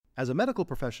As a medical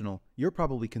professional, you're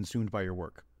probably consumed by your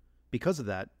work. Because of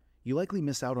that, you likely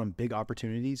miss out on big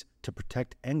opportunities to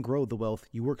protect and grow the wealth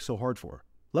you work so hard for.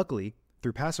 Luckily,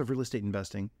 through passive real estate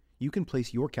investing, you can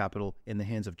place your capital in the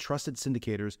hands of trusted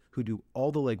syndicators who do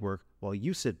all the legwork while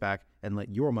you sit back and let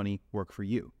your money work for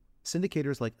you.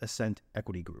 Syndicators like Ascent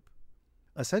Equity Group.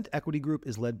 Ascent Equity Group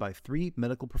is led by 3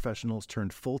 medical professionals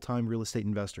turned full-time real estate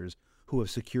investors who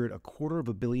have secured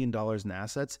 $250 million in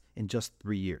assets in just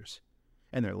 3 years.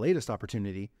 And their latest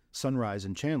opportunity, Sunrise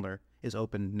in Chandler, is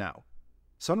open now.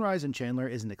 Sunrise in Chandler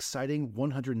is an exciting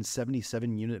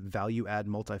 177-unit value-add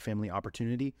multifamily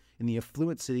opportunity in the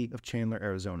affluent city of Chandler,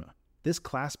 Arizona. This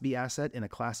Class B asset in a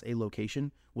Class A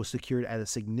location was secured at a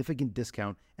significant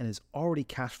discount and is already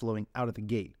cash flowing out of the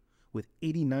gate, with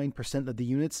 89% of the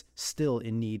units still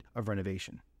in need of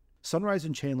renovation. Sunrise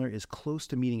in Chandler is close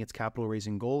to meeting its capital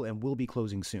raising goal and will be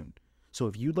closing soon. So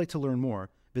if you'd like to learn more,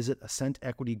 visit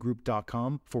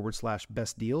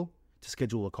ascentequitygroup.com/best deal to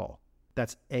schedule a call.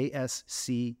 That's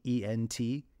ASCENT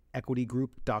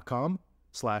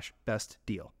equitygroup.com/best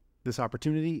deal. This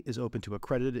opportunity is open to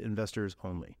accredited investors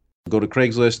only. Go to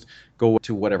Craigslist, go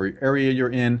to whatever area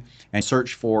you're in, and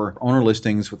search for owner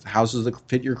listings with houses that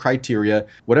fit your criteria,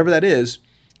 whatever that is,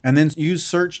 and then use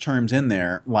search terms in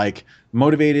there like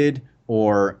motivated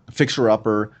or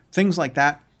fixer-upper, things like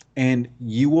that, and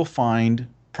you will find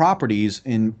properties,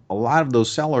 and a lot of those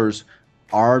sellers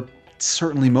are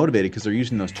certainly motivated because they're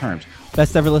using those terms.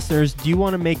 Best ever listeners, do you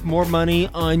want to make more money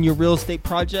on your real estate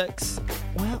projects?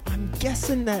 Well, I'm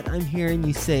guessing that I'm hearing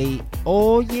you say,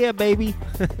 oh yeah, baby.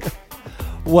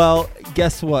 Well,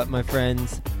 guess what, my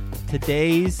friends?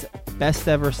 Today's best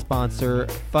ever sponsor,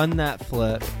 Fund That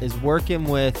Flip, is working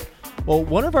with, well,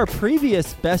 one of our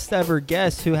previous best ever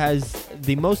guests who has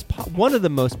one of the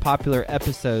most popular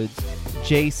episodes,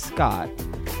 Jay Scott.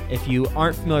 If you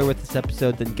aren't familiar with this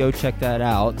episode, then go check that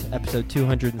out, episode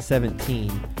 217.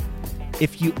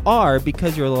 If you are,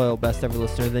 because you're a loyal best ever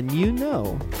listener, then you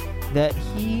know that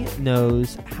he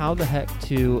knows how the heck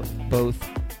to both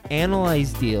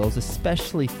analyze deals,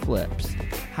 especially flips,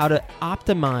 how to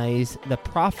optimize the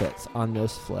profits on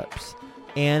those flips,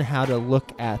 and how to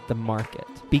look at the market.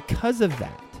 Because of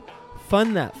that,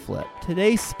 Fund That Flip,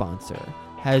 today's sponsor,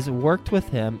 has worked with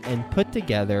him and put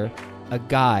together a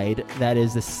guide that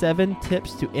is the 7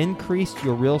 tips to increase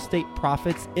your real estate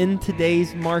profits in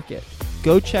today's market.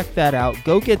 Go check that out.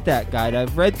 Go get that guide.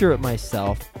 I've read through it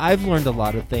myself. I've learned a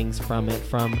lot of things from it,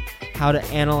 from how to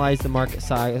analyze the market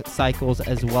cycles,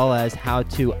 as well as how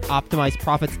to optimize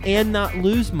profits and not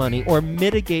lose money or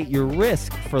mitigate your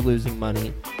risk for losing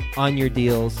money on your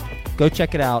deals. Go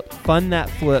check it out.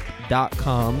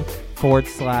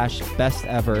 fundthatflip.com/best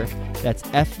ever. That's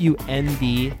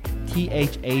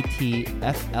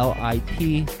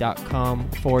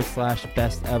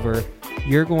fundthatflip.com/best ever.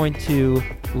 You're going to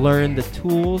learn the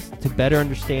tools to better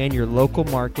understand your local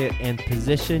market and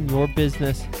position your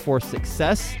business for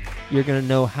success. You're going to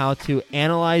know how to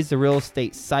analyze the real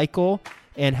estate cycle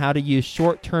and how to use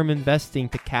short-term investing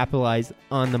to capitalize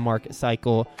on the market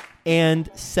cycle, and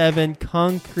 7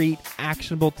 concrete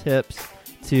actionable tips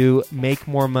to make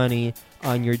more money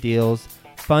on your deals.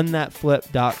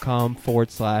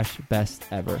 fundthatflip.com/best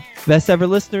ever. Best ever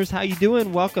listeners, how you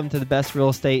doing? Welcome to the best real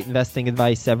estate investing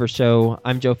advice ever show.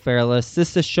 I'm Joe Fairless. This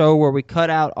is a show where we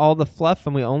cut out all the fluff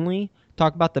and we only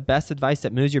talk about the best advice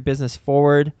that moves your business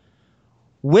forward.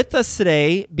 With us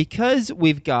today, because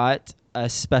we've got a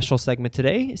special segment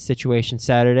today, Situation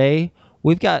Saturday,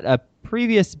 we've got a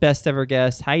previous best ever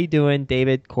guest. How you doing,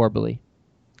 David Corbally?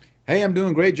 Hey, I'm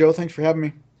doing great, Joe. Thanks for having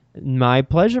me. My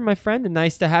pleasure, my friend, and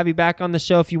nice to have you back on the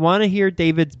show. If you want to hear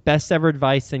David's best ever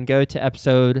advice, then go to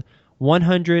episode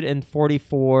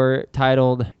 144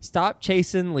 titled Stop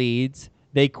Chasing Leads.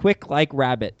 They Quick Like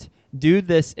Rabbit. Do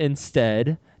this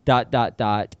instead, ...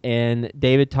 And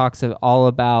David talks all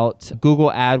about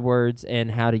Google AdWords and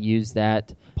how to use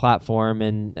that platform,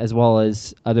 and as well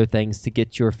as other things to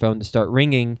get your phone to start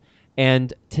ringing.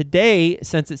 And today,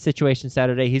 since it's Situation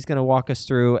Saturday, he's going to walk us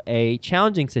through a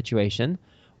challenging situation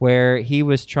where he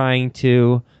was trying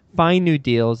to find new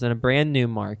deals in a brand new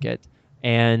market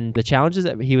and the challenges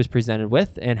that he was presented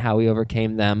with and how he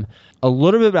overcame them. A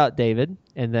little bit about David,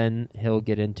 and then he'll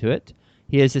get into it.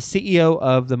 He is the CEO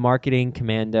of the Marketing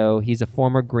Commando. He's a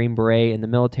former Green Beret in the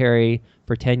military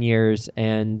for 10 years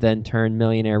and then turned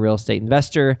millionaire real estate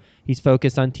investor. He's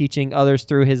focused on teaching others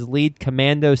through his Lead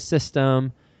Commando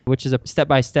system, which is a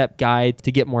step-by-step guide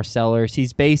to get more sellers.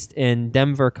 He's based in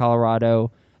Denver, Colorado,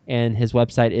 and his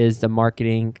website is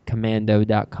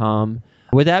themarketingcommando.com.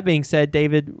 With that being said,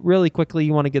 David, really quickly,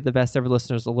 you want to give the best ever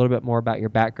listeners a little bit more about your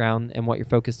background and what you're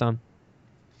focused on?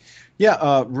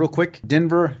 Yeah, real quick,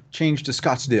 Denver changed to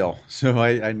Scottsdale. So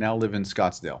I now live in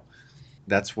Scottsdale.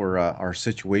 That's where our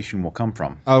situation will come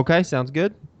from. Okay, sounds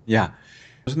good. Yeah. I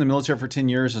was in the military for 10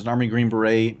 years as an Army Green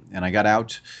Beret, and I got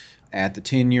out at the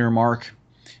 10-year mark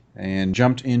and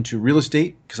jumped into real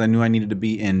estate because I knew I needed to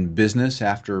be in business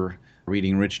after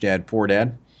reading Rich Dad, Poor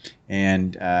Dad.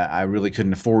 And I really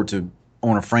couldn't afford to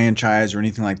own a franchise or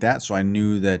anything like that. So I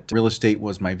knew that real estate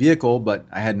was my vehicle, but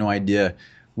I had no idea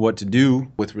what to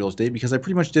do with real estate because I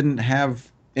pretty much didn't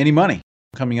have any money.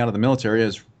 Coming out of the military, I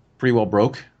was pretty well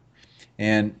broke.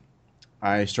 And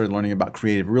I started learning about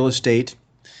creative real estate.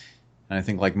 And I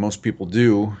think, like most people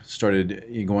do, started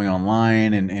going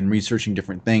online and researching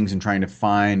different things and trying to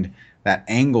find that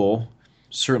angle.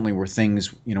 Certainly were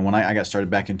things, when I got started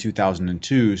back in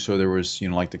 2002, so there was,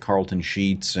 like the Carlton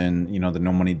Sheets and, the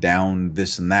no money down,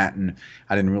 this and that. And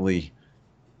I didn't really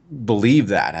believe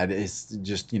that. It's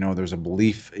just, there's a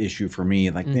belief issue for me.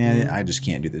 Like, man, I just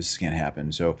can't do this. This can't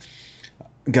happen. So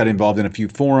got involved in a few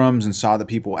forums and saw that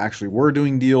people actually were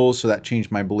doing deals. So that changed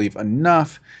my belief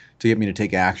enough to get me to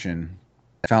take action.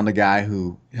 I found a guy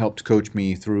who helped coach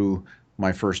me through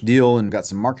my first deal and got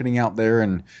some marketing out there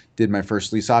and did my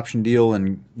first lease option deal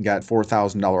and got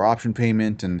 $4,000 option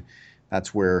payment. And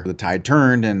that's where the tide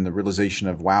turned and the realization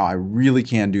of, wow, I really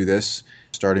can do this,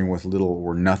 starting with little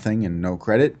or nothing and no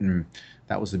credit. And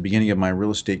that was the beginning of my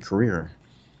real estate career.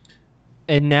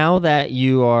 And now that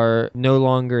you are no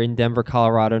longer in Denver,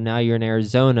 Colorado, now you're in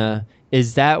Arizona,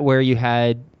 is that where you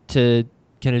had to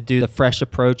kind of do the fresh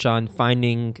approach on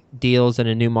finding deals in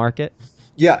a new market?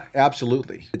 Yeah,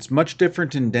 absolutely. It's much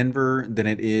different in Denver than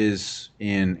it is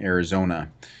in Arizona.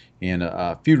 And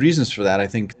a few reasons for that. I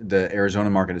think the Arizona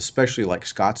market, especially like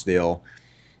Scottsdale,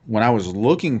 when I was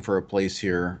looking for a place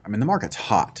here, I mean, the market's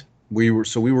hot. We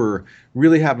were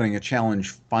really having a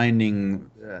challenge finding,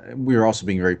 we were also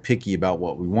being very picky about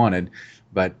what we wanted,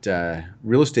 but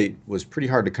real estate was pretty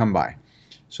hard to come by.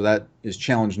 So that is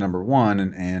challenge number one.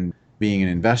 And being an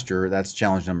investor, that's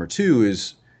challenge number two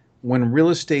is when real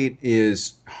estate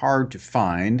is hard to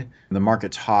find, the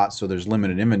market's hot, so there's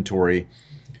limited inventory,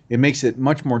 it makes it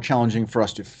much more challenging for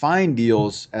us to find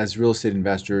deals as real estate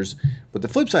investors. But the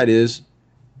flip side is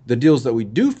the deals that we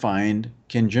do find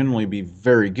can generally be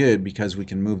very good because we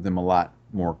can move them a lot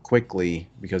more quickly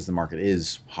because the market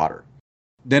is hotter.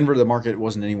 Denver, the market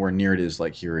wasn't anywhere near it is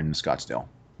like here in Scottsdale.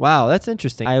 Wow, that's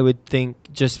interesting. I would think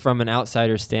just from an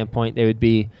outsider standpoint, they would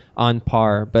be on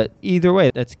par. But either way,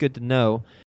 that's good to know.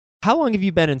 How long have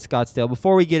you been in Scottsdale?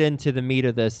 Before we get into the meat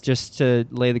of this, just to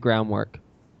lay the groundwork.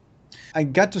 I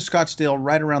got to Scottsdale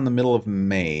right around the middle of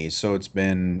May, so it's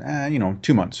been,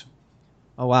 2 months.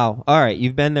 Oh, wow. All right.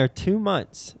 You've been there 2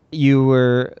 months. You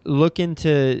were looking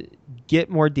to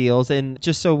get more deals. And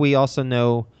just so we also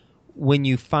know, when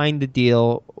you find the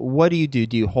deal, what do you do?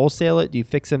 Do you wholesale it? Do you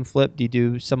fix and flip? Do you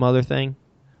do some other thing?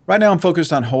 Right now I'm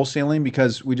focused on wholesaling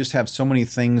because we just have so many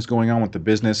things going on with the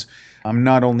business. I'm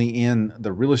not only in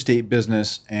the real estate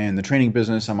business and the training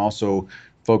business, I'm also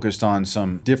focused on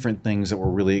some different things that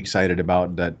we're really excited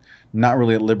about that not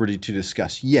really at liberty to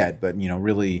discuss yet, but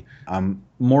really I'm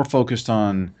more focused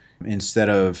on, instead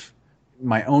of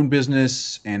my own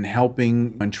business and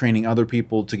helping and training other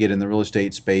people to get in the real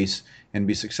estate space and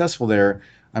be successful there,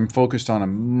 I'm focused on a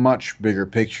much bigger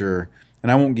picture.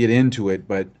 And I won't get into it,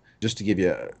 but just to give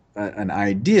you an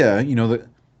idea, that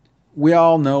we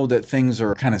all know that things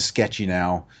are kind of sketchy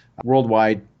now,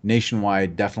 worldwide,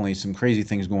 nationwide, definitely some crazy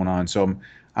things going on. So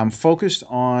I'm focused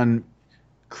on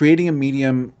creating a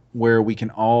medium where we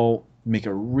can all make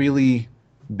a really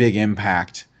big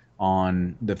impact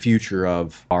on the future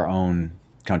of our own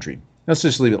country. Let's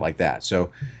just leave it like that.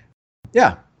 So,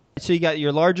 yeah. So you got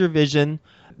your larger vision,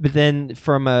 but then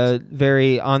from a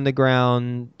very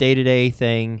on-the-ground, day-to-day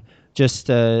thing, just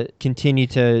to continue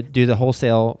to do the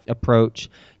wholesale approach.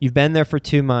 You've been there for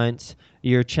 2 months.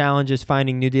 Your challenge is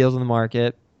finding new deals in the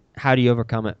market. How do you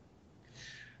overcome it?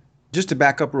 Just to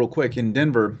back up real quick, in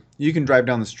Denver, you can drive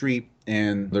down the street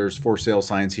and there's for sale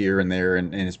signs here and there,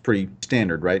 and it's pretty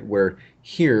standard, right? Where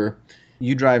here,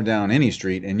 you drive down any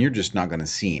street and you're just not going to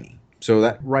see any. So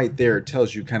that right there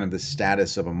tells you kind of the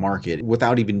status of a market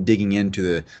without even digging into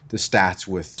the stats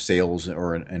with sales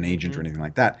or an agent or anything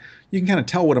like that. You can kind of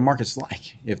tell what a market's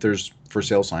like if there's for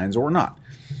sale signs or not.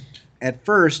 At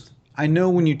first, I know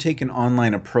when you take an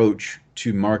online approach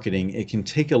to marketing, it can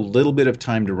take a little bit of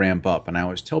time to ramp up. And I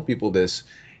always tell people this,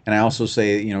 and I also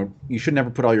say, you should never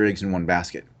put all your eggs in one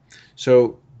basket.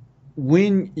 So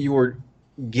when you're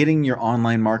getting your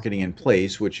online marketing in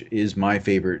place, which is my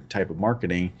favorite type of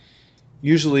marketing,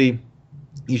 usually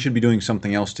you should be doing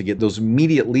something else to get those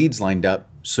immediate leads lined up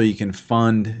so you can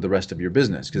fund the rest of your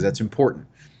business, because that's important.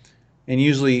 And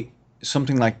usually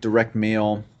something like direct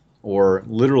mail or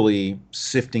literally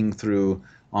sifting through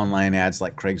online ads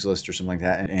like Craigslist or something like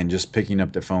that and just picking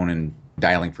up the phone and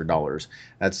dialing for dollars.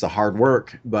 That's the hard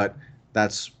work, but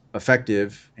that's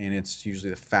effective and it's usually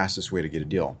the fastest way to get a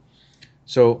deal.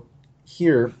 So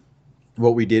here,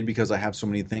 what we did, because I have so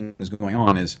many things going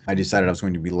on, is I decided I was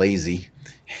going to be lazy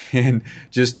and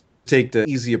just take the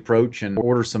easy approach and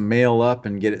order some mail up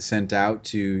and get it sent out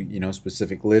to,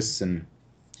 specific lists. And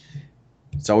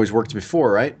it's always worked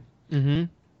before, right? Mm-hmm.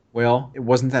 Well, it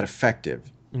wasn't that effective.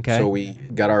 Okay. So we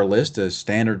got our list, a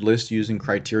standard list using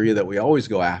criteria that we always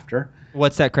go after.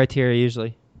 What's that criteria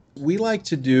usually? We like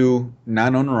to do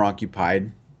non-owner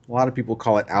occupied. A lot of people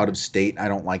call it out of state. I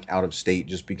don't like out of state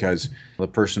just because the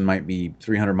person might be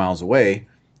 300 miles away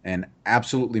and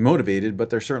absolutely motivated, but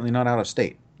they're certainly not out of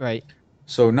state. Right.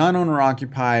 So non-owner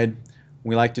occupied,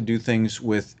 we like to do things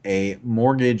with a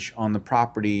mortgage on the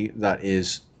property that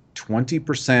is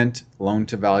 20% loan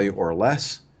to value or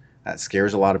less. That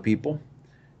scares a lot of people,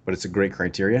 but it's a great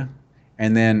criteria.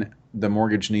 And then the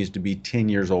mortgage needs to be 10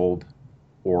 years old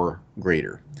or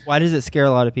greater. Why does it scare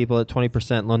a lot of people at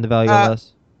 20% loan to value or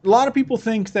less? A lot of people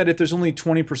think that if there's only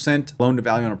 20% loan to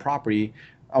value on a property,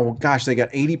 oh well, gosh, they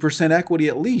got 80% equity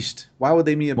at least. Why would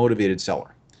they be a motivated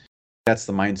seller? That's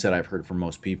the mindset I've heard from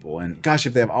most people. And gosh,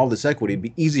 if they have all this equity, it'd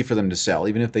be easy for them to sell,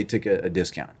 even if they took a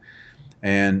discount.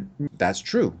 And that's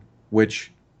true,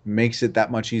 which makes it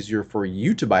that much easier for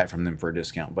you to buy it from them for a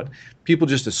discount. But people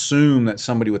just assume that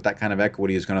somebody with that kind of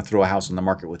equity is going to throw a house on the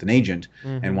market with an agent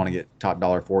and want to get top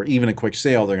dollar for it. Even a quick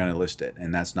sale, they're going to list it.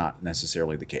 And that's not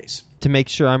necessarily the case. To make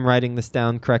sure I'm writing this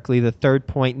down correctly, the third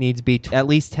point needs to be at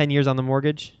least 10 years on the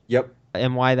mortgage? Yep.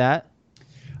 And why that?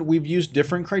 We've used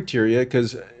different criteria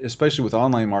because, especially with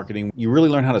online marketing, you really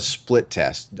learn how to split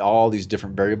test all these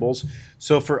different variables.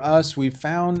 So for us, we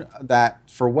found that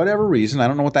for whatever reason, I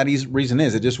don't know what that reason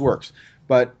is, it just works.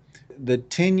 But the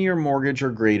 10-year mortgage or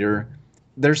greater,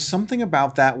 there's something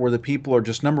about that where the people are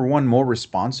just, number one, more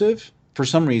responsive for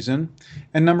some reason.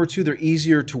 And number two, they're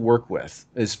easier to work with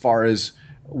as far as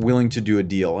willing to do a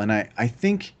deal. And I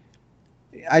think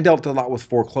I dealt a lot with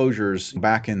foreclosures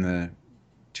back in the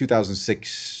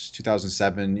 2006,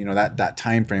 2007, that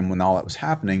time frame when all that was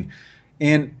happening.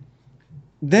 And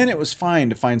then it was fine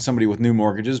to find somebody with new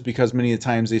mortgages because many of the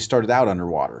times they started out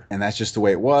underwater and that's just the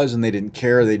way it was and they didn't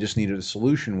care. They just needed a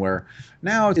solution. Where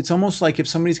now it's almost like if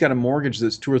somebody's got a mortgage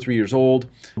that's 2 or 3 years old,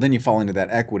 then you fall into that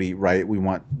equity, right? We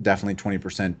want definitely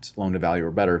 20% loan to value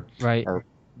or better. Right.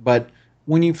 But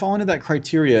when you fall into that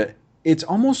criteria, it's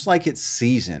almost like it's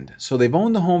seasoned. So they've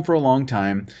owned the home for a long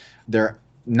time. They're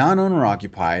non-owner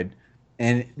occupied,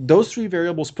 and those three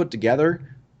variables put together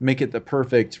make it the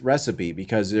perfect recipe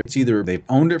because it's either they've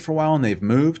owned it for a while and they've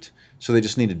moved, so they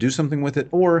just need to do something with it,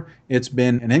 or it's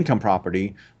been an income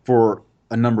property for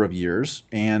a number of years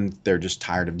and they're just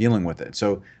tired of dealing with it.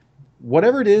 So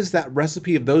whatever it is, that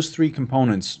recipe of those three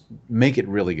components make it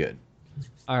really good.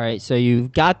 All right, so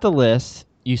you've got the list,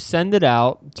 you send it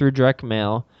out through direct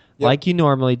mail like you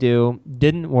normally do,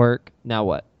 didn't work, now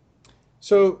what?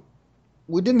 So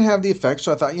we didn't have the effect,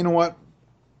 so I thought, you know what?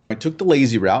 I took the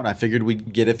lazy route. I figured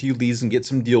we'd get a few leads and get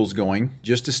some deals going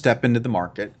just to step into the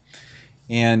market.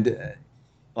 And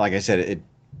like I said, it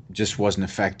just wasn't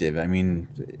effective. I mean,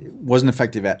 it wasn't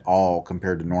effective at all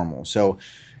compared to normal. So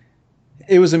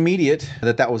it was immediate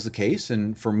that was the case.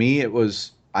 And for me,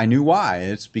 I knew why.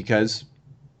 It's because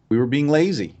we were being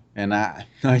lazy. And I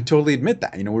totally admit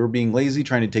that. We were being lazy,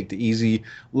 trying to take the easy,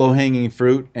 low-hanging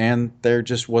fruit, and there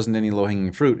just wasn't any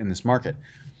low-hanging fruit in this market.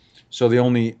 So the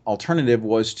only alternative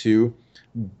was to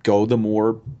go the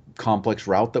more complex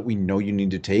route that we know you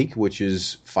need to take, which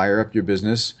is fire up your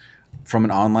business from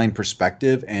an online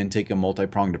perspective and take a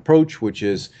multi-pronged approach, which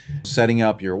is setting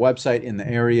up your website in the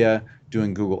area,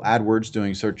 doing Google AdWords,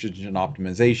 doing search engine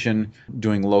optimization,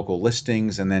 doing local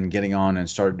listings, and then getting on and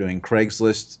start doing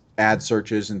Craigslist ad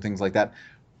searches and things like that.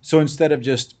 So instead of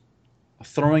just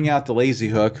throwing out the lazy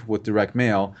hook with direct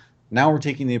mail, now we're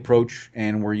taking the approach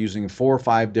and we're using 4 or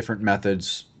 5 different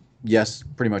methods. Yes,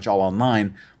 pretty much all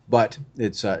online, but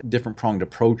it's a different pronged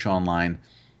approach online.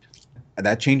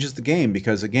 That changes the game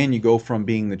because, again, you go from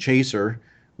being the chaser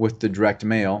with the direct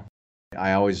mail.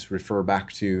 I always refer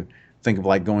back to, think of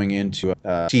like going into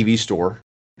a TV store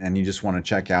and you just want to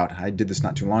check out. I did this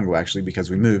not too long ago, actually, because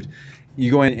we moved.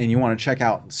 You go in and you want to check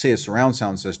out, say, a surround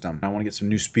sound system. I want to get some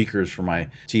new speakers for my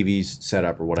TV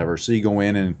setup or whatever. So you go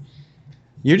in and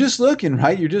you're just looking,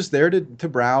 right? You're just there to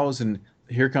browse, and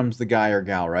here comes the guy or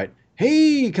gal, right?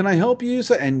 Hey, can I help you?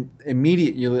 And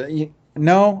immediately,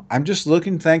 no, I'm just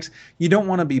looking, thanks. You don't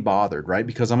want to be bothered, right?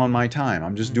 Because I'm on my time.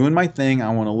 I'm just doing my thing. I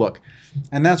want to look.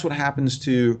 And that's what happens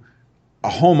to a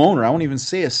homeowner, I won't even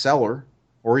say a seller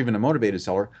or even a motivated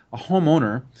seller, a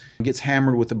homeowner gets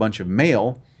hammered with a bunch of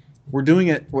mail. We're doing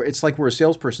it where it's like we're a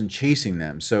salesperson chasing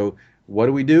them. So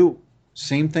what do?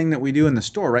 Same thing that we do in the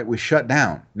store, right? We shut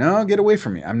down. No, get away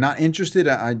from me. I'm not interested.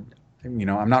 I'm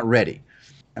not ready.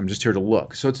 I'm just here to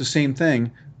look. So it's the same thing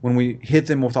when we hit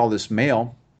them with all this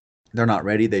mail. They're not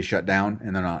ready, they shut down,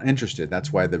 and they're not interested.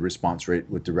 That's why the response rate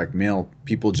with direct mail,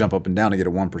 people jump up and down to get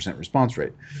a 1% response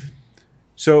rate.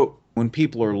 So when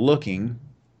people are looking,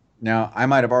 now I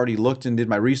might have already looked and did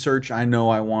my research. I know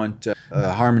I want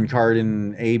a Harman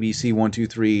Kardon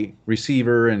ABC123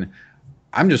 receiver, and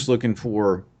I'm just looking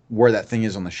for where that thing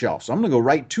is on the shelf. So I'm going to go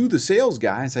right to the sales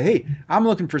guy and say, hey, I'm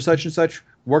looking for such and such.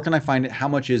 Where can I find it? How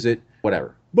much is it?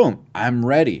 Whatever. Boom, I'm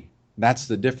ready. That's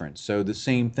the difference. So the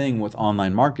same thing with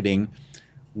online marketing.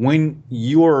 When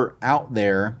you're out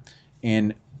there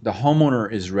and the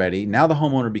homeowner is ready, now the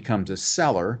homeowner becomes a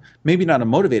seller, maybe not a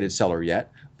motivated seller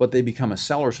yet, but they become a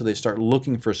seller. So they start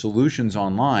looking for solutions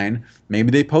online.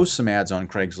 Maybe they post some ads on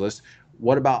Craigslist.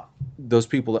 What about those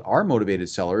people that are motivated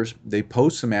sellers? They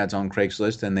post some ads on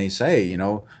Craigslist and they say,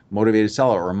 motivated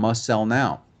seller or must sell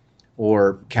now,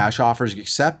 or cash offers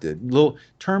accepted. Little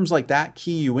terms like that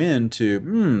key you into,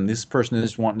 this person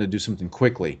is wanting to do something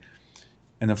quickly.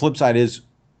 And the flip side is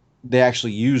they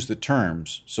actually use the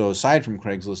terms. So aside from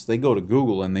Craigslist, they go to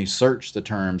Google and they search the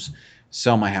terms,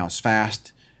 sell my house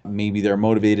fast. Maybe they're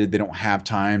motivated, they don't have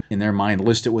time in their mind,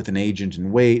 list it with an agent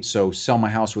and wait. So sell my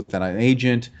house with that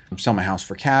agent, sell my house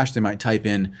for cash. They might type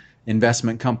in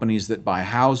investment companies that buy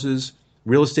houses,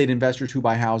 real estate investors who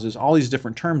buy houses, all these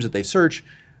different terms that they search.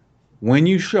 When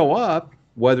you show up,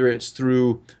 whether it's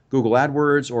through Google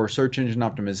AdWords or search engine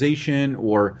optimization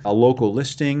or a local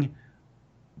listing,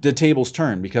 the tables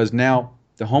turn, because now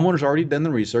the homeowner's already done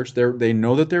the research. They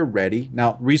know that they're ready.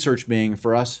 Now, research being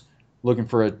for us looking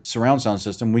for a surround sound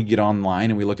system, we get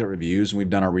online and we look at reviews and we've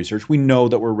done our research. We know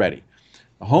that we're ready.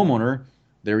 A homeowner,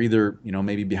 they're either,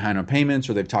 maybe behind on payments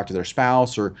or they've talked to their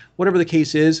spouse or whatever the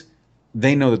case is,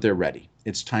 they know that they're ready.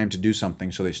 It's time to do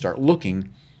something, so they start looking.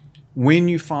 When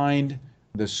you find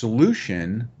the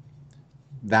solution,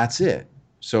 that's it.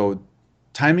 So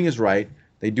timing is right.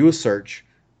 They do a search.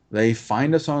 They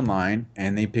find us online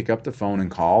and they pick up the phone and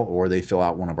call, or they fill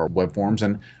out one of our web forms,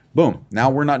 and boom,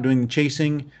 now we're not doing the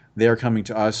chasing. They're coming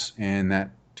to us, and that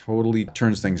totally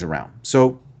turns things around.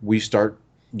 So we start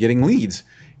getting leads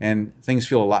and things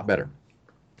feel a lot better.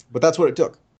 But that's what it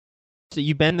took. So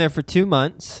you've been there for 2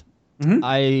 months. Mm-hmm.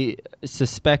 I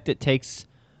suspect it takes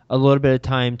a little bit of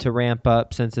time to ramp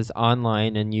up since it's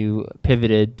online and you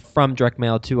pivoted from direct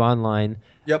mail to online.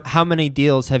 Yep. How many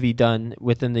deals have you done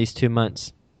within these 2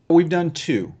 months? We've done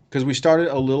 2 because we started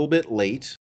a little bit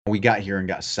late. We got here and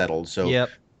got settled. So Yep.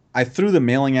 I threw the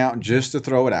mailing out just to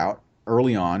throw it out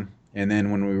early on. And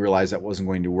then when we realized that wasn't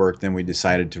going to work, then we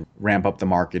decided to ramp up the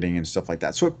marketing and stuff like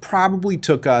that. So it probably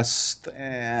took us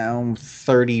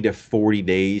 30 to 40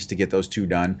 days to get those 2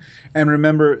 done. And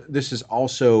remember, this is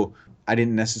also, I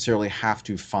didn't necessarily have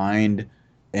to find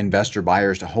investor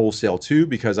buyers to wholesale to,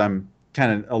 because I'm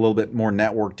kind of a little bit more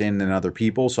networked in than other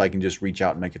people. So I can just reach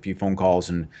out and make a few phone calls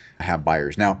and have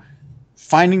buyers. Now,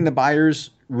 finding the buyers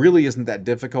really isn't that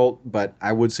difficult, but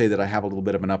I would say that I have a little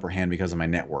bit of an upper hand because of my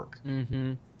network.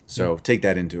 Mm-hmm. So take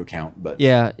that into account. But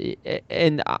yeah,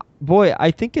 and boy,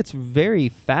 I think it's very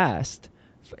fast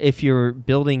if you're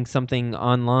building something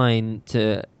online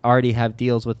to already have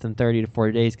deals within 30 to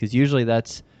 40 days, because usually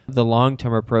that's the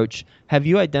long-term approach. Have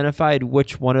you identified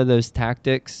which one of those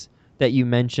tactics that you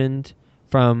mentioned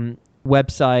from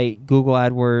website, Google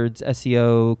AdWords,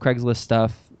 SEO, Craigslist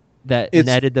stuff that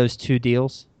netted those 2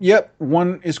 deals? Yep.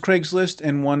 One is Craigslist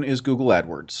and one is Google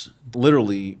AdWords.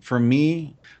 Literally, for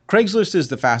me, Craigslist is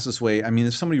the fastest way. I mean,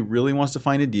 if somebody really wants to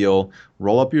find a deal,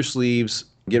 roll up your sleeves,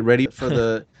 get ready for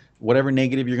the whatever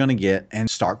negative you're going to get, and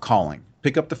start calling.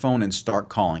 Pick up the phone and start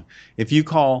calling. If you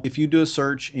do a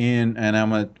search and I'm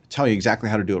going to tell you exactly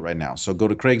how to do it right now. So go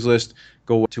to Craigslist,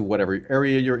 go to whatever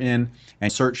area you're in,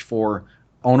 and search for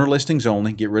owner listings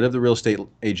only. Get rid of the real estate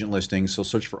agent listings. So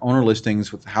search for owner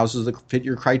listings with houses that fit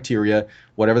your criteria,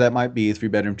 whatever that might be,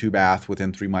 3-bedroom, 2-bath,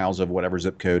 within 3 miles of whatever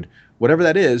zip code, whatever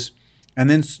that is. And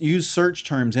then use search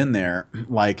terms in there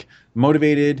like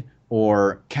motivated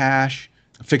or cash,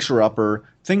 fixer-upper,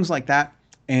 things like that.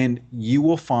 And you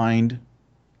will find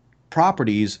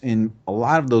properties, in a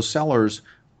lot of those sellers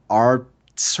are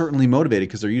certainly motivated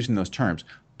because they're using those terms.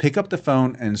 Pick up the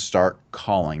phone and start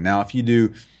calling. Now, if you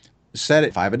do, set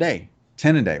it 5 a day,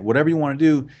 10 a day, whatever you want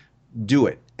to do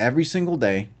it every single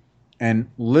day. And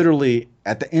literally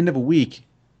at the end of a week,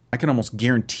 I can almost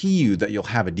guarantee you that you'll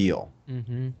have a deal.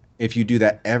 Mm-hmm. if you do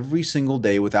that every single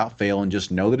day without fail and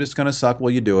just know that it's going to suck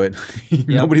while you do it,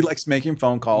 nobody likes making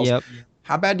phone calls. Yep.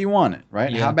 How bad do you want it,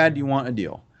 right? Yeah. How bad do you want a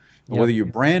deal? Yep. Whether you're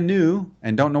brand new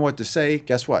and don't know what to say,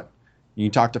 guess what? You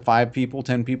talk to 5 people,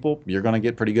 10 people, you're going to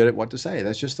get pretty good at what to say.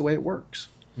 That's just the way it works.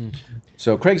 Mm-hmm.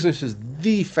 So Craigslist is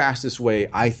the fastest way,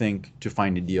 I think, to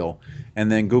find a deal.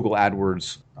 And then Google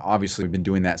AdWords, obviously we've been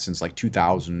doing that since like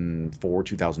 2004,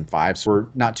 2005. So we're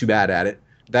not too bad at it.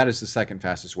 That is the second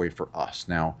fastest way for us.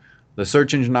 Now, the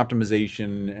search engine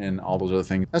optimization and all those other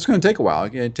things, that's going to take a while.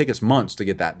 It'll take us months to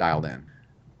get that dialed in.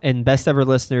 And best ever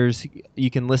listeners, you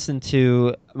can listen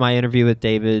to my interview with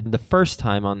David the first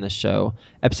time on this show,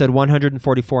 episode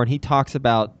 144, and he talks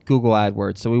about Google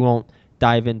AdWords. So we won't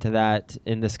dive into that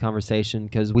in this conversation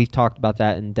because we've talked about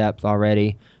that in depth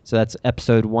already. So that's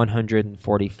episode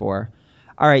 144.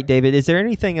 All right, David, is there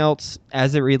anything else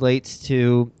as it relates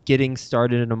to getting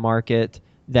started in a market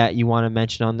that you want to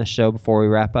mention on the show before we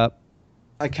wrap up?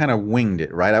 I kind of winged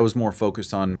it, right? I was more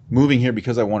focused on moving here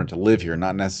because I wanted to live here,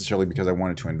 not necessarily because I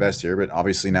wanted to invest here. But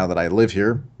obviously now that I live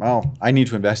here, well, I need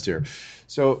to invest here.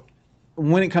 So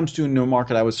when it comes to a new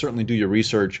market, I would certainly do your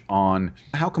research on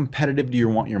how competitive do you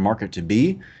want your market to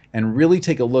be, and really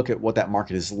take a look at what that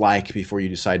market is like before you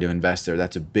decide to invest there.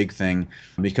 That's a big thing,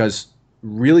 because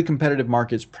really competitive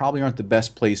markets probably aren't the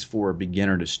best place for a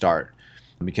beginner to start,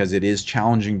 because it is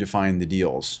challenging to find the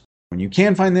deals. When you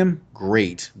can find them,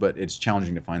 great, but it's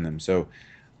challenging to find them. So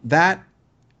that,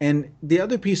 and the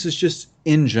other piece is just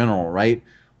in general, right?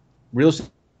 Real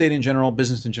estate in general,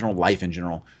 business in general, life in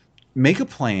general. Make a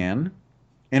plan,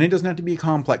 and it doesn't have to be a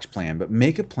complex plan, but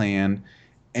make a plan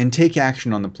and take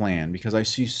action on the plan, because I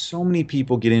see so many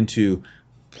people get into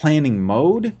planning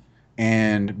mode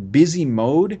and busy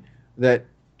mode that,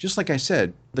 just like I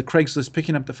said, the Craigslist,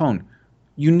 picking up the phone,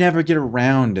 you never get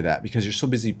around to that because you're so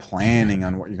busy planning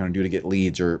on what you're going to do to get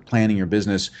leads, or planning your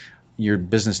business. Your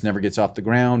business never gets off the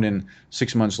ground, and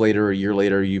 6 months later, a year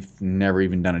later, you've never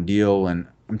even done a deal. And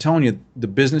I'm telling you, the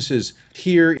business is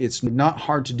here. It's not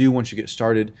hard to do once you get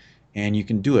started, and you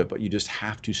can do it, but you just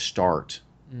have to start.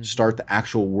 Start the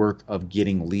actual work of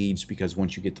getting leads, because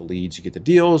once you get the leads, you get the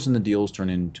deals, and the deals turn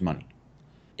into money.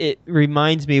 It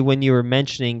reminds me, when you were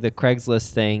mentioning the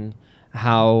Craigslist thing,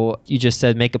 how you just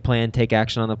said make a plan, take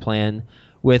action on the plan.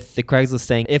 With the Craigslist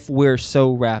thing, if we're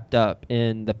so wrapped up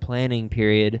in the planning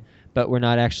period, but we're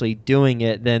not actually doing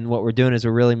it, then what we're doing is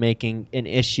we're really making an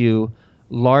issue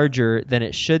larger than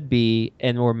it should be,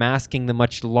 and we're masking the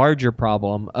much larger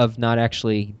problem of not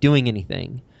actually doing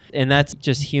anything. And that's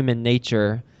just human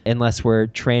nature, unless we're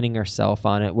training ourselves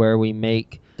on it, where we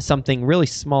make something really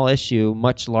small issue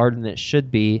much larger than it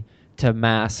should be to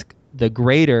mask the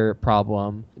greater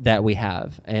problem that we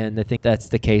have. And I think that's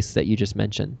the case that you just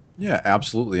mentioned. Yeah,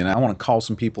 absolutely. And I want to call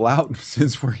some people out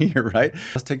since we're here, right?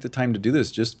 Let's take the time to do this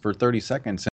just for 30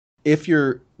 seconds. If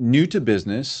you're new to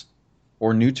business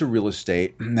or new to real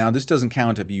estate, now this doesn't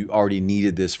count if you already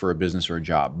needed this for a business or a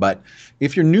job, but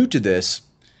if you're new to this,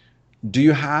 do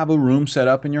you have a room set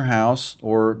up in your house,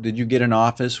 or did you get an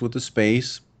office with a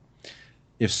space?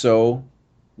 If so,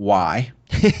 why?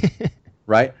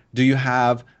 Right? Do you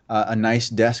have a nice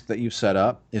desk that you've set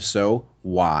up? If so,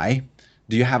 why?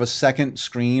 Do you have a second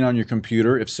screen on your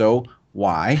computer? If so,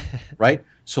 why? Right?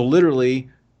 So literally,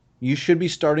 you should be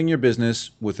starting your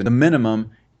business with a minimum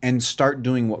and start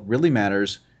doing what really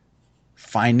matters: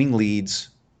 finding leads,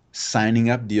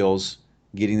 signing up deals,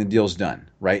 getting the deals done,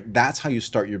 right? That's how you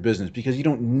start your business, because you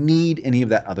don't need any of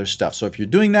that other stuff. So if you're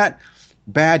doing that,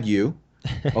 bad you.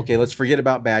 Okay, let's forget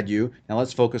about bad you, and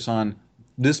let's focus on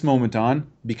this moment on,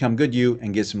 become good you,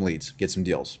 and get some leads, get some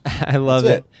deals. I love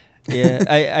it. Yeah,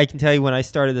 I can tell you, when I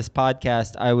started this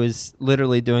podcast, I was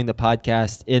literally doing the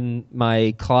podcast in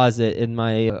my closet in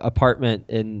my apartment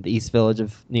in the East Village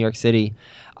of New York City.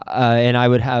 And I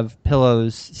would have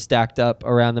pillows stacked up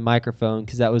around the microphone,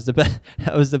 because that was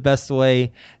the best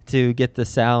way to get the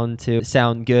sound to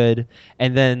sound good.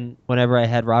 And then whenever I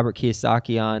had Robert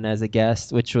Kiyosaki on as a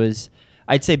guest, which was,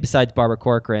 I'd say, besides Barbara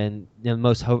Corcoran, the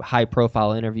most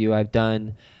high-profile interview I've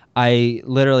done, I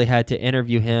literally had to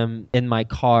interview him in my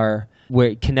car, where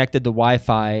it connected the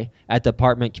Wi-Fi at the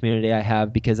apartment community I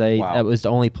have, because that was the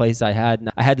only place I had.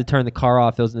 And I had to turn the car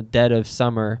off. It was in the dead of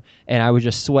summer, and I was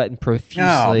just sweating profusely.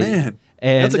 Oh, man.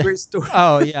 And, that's a great story.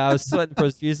 Oh, yeah. I was sweating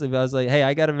profusely, but I was like, hey,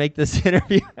 I got to make this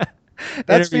interview.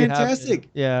 That's fantastic.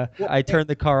 Yeah. I turned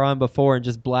the car on before and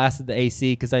just blasted the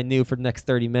AC, because I knew for the next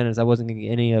 30 minutes I wasn't going to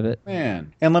get any of it.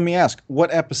 Man. And let me ask,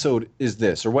 what episode is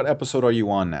this, or what episode are you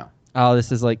on now? Oh,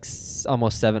 this is like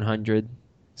almost 700.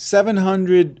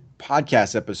 700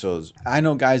 podcast episodes. I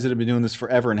know guys that have been doing this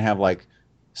forever and have like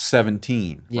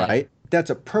 17, right? that's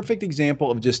a perfect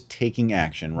example of just taking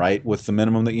action, right? With the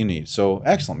minimum that you need. So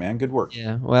excellent, man. Good work.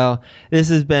 Yeah, well, this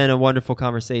has been a wonderful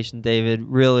conversation, David.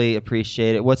 Really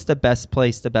appreciate it. What's the best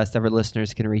place the Best Ever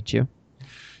listeners can reach you?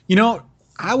 You know,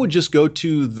 I would just go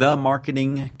to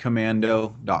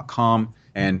themarketingcommando.com,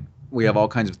 and we have all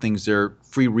kinds of things there,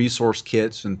 free resource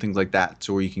kits and things like that,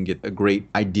 so where you can get a great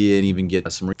idea and even get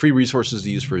some free resources to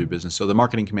use for your business. So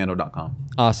themarketingcommando.com.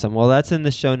 Awesome. Well, that's in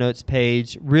the show notes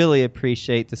page. Really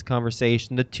appreciate this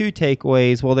conversation. The 2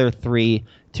 takeaways, well, there are 3.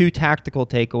 2 tactical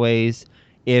takeaways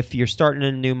if you're starting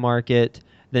in a new market,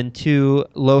 then 2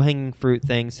 low-hanging fruit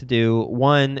things to do.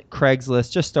 1,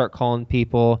 Craigslist, just start calling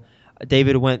people.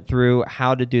 David went through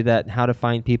how to do that and how to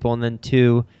find people. And then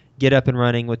 2, get up and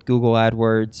running with Google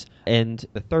AdWords. And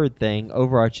the 3rd thing,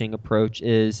 overarching approach,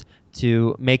 is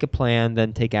to make a plan,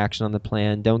 then take action on the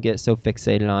plan. Don't get so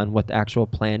fixated on what the actual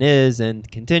plan is and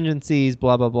contingencies,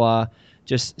 blah, blah, blah.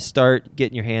 Just start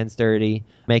getting your hands dirty,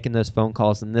 making those phone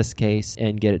calls in this case,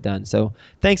 and get it done. So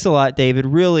thanks a lot, David.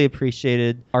 Really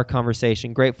appreciated our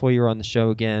conversation. Grateful you were on the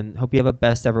show again. Hope you have a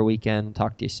best ever weekend.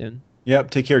 Talk to you soon. Yep.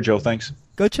 Take care, Joe. Thanks.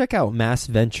 Go check out Mass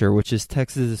Venture, which is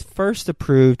Texas's first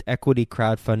approved equity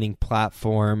crowdfunding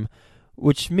platform,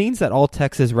 which means that all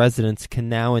Texas residents can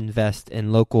now invest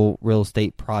in local real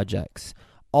estate projects.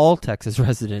 All Texas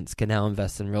residents can now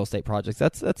invest in real estate projects.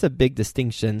 That's a big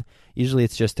distinction. Usually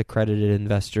it's just accredited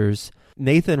investors.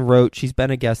 Nathan Roach, he's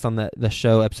been a guest on the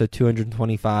show, episode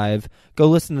 225. Go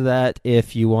listen to that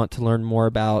if you want to learn more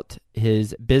about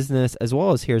his business as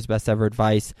well as hear his best ever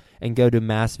advice. And go to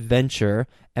Mass Venture,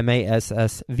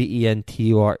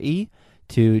 MASSVENTURE,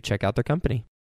 to check out their company.